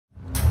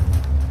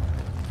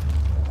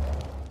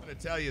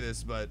tell you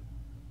this, but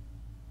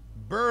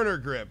burner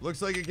grip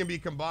looks like it can be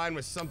combined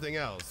with something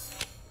else.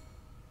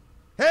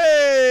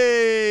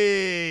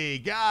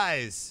 Hey,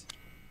 guys.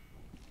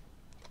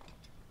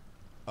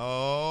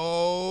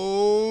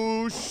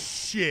 Oh,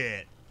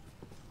 shit.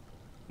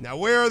 Now,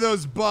 where are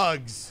those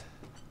bugs?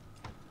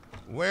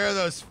 Where are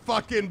those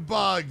fucking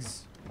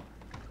bugs?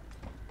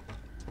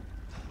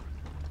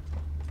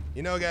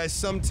 You know, guys,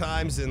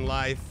 sometimes in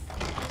life,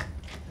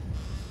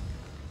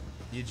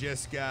 you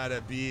just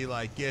gotta be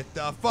like, get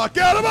the fuck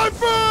out of my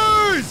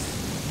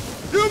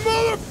face! You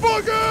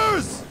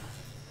motherfuckers!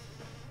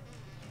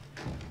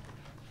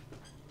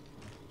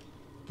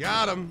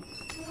 Got him.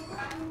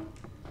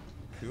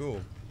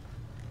 Cool.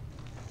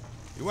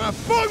 You wanna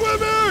fuck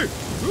with me?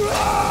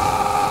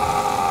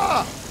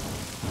 Ah!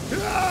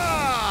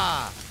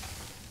 Ah!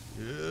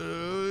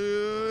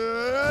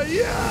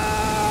 Yeah!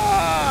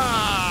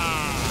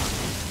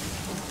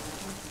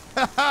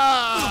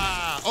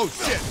 Oh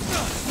shit!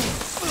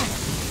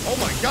 Oh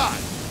my god!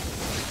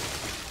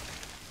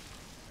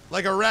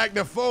 Like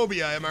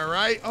arachnophobia, am I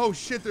right? Oh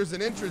shit! There's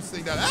an entrance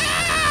thing down.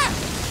 Ah!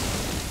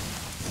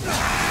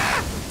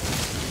 Ah!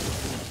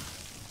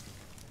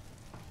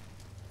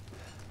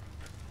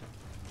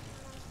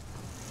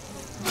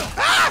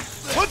 Ah!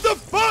 What the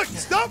fuck?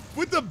 Stop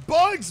with the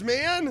bugs,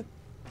 man!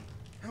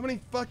 How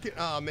many fucking...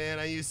 Oh, man,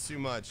 I used too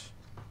much.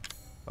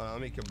 Hold on,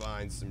 let me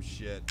combine some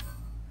shit.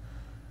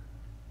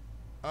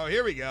 Oh,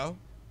 here we go.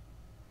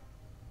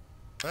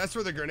 That's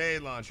for the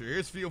grenade launcher.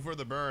 Here's fuel for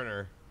the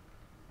burner.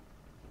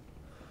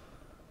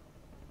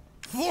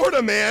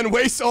 Florida man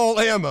wastes all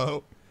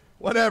ammo.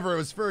 Whatever, it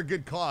was for a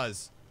good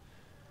cause.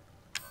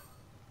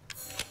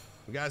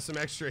 We got some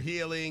extra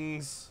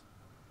healings.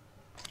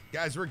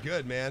 Guys, we're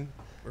good, man.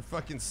 We're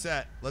fucking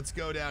set. Let's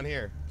go down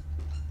here.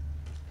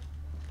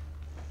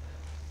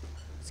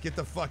 Let's get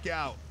the fuck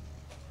out.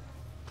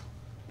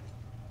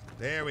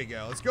 There we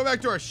go. Let's go back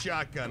to our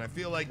shotgun. I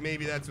feel like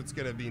maybe that's what's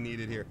gonna be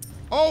needed here.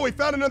 Oh, we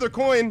found another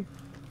coin.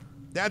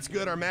 That's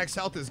good. Our max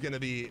health is gonna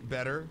be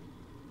better.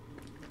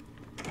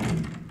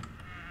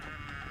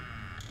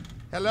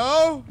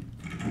 Hello?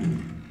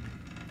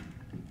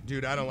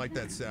 Dude, I don't like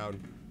that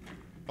sound.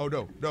 Oh,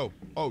 no, no.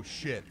 Oh,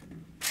 shit.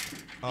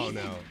 Oh,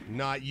 no.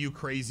 Not you,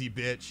 crazy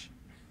bitch.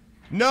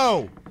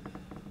 No!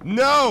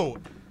 No!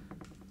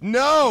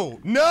 No!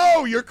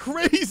 No! You're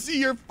crazy!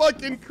 You're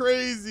fucking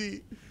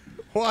crazy!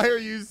 Why are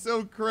you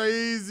so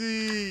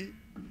crazy?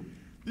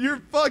 You're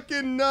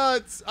fucking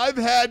nuts! I've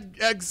had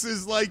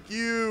exes like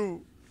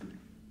you.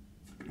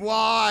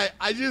 Why?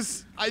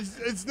 it's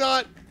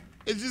not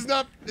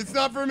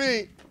for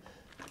me.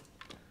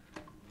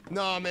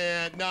 Nah,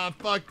 man. Nah,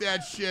 fuck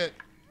that shit.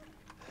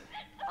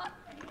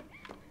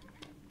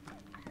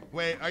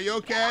 Wait, are you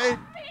okay?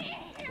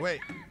 Wait.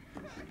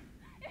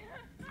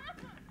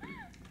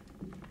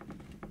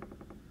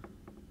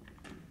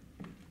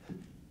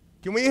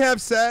 Can we have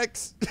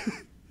sex?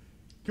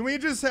 Can we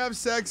just have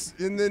sex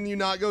and then you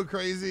not go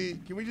crazy?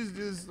 Can we just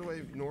do this the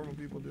way normal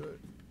people do it?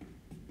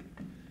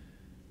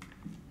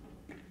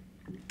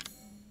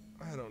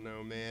 I don't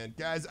know, man.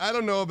 Guys, I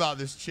don't know about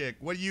this chick.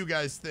 What do you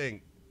guys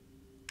think?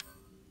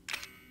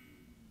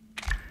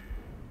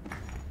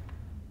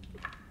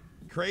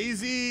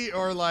 Crazy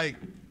or like...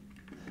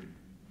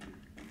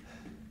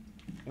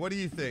 What do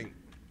you think?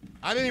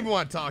 I didn't even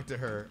want to talk to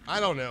her. I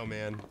don't know,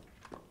 man.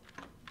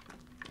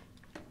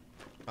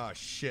 Oh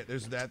shit,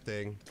 there's that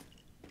thing.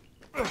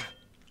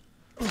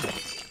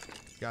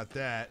 Got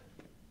that.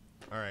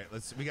 Alright,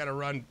 we gotta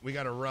run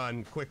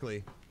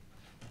quickly.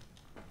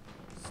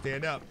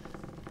 Stand up.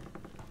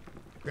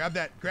 Grab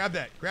that.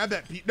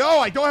 No,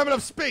 I don't have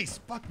enough space.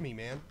 Fuck me,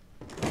 man.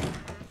 Stay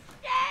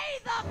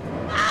the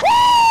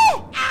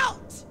fuck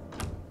out!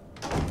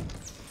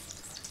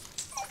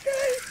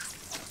 Okay.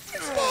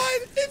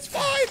 It's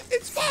fine.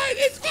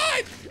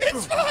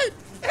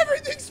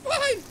 Everything's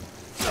fine.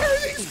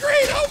 Everything's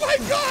great. Oh my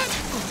god.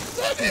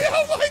 Let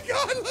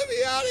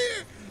me out of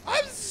here.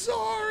 I'm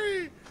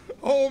sorry.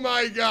 Oh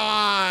my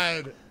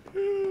god.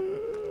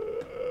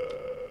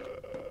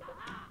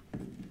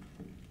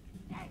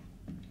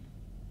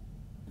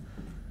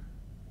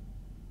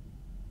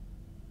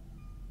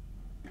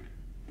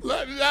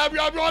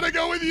 I want to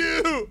go with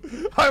you.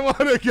 I want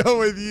to go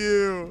with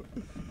you.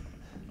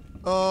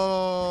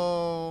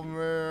 Oh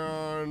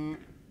man.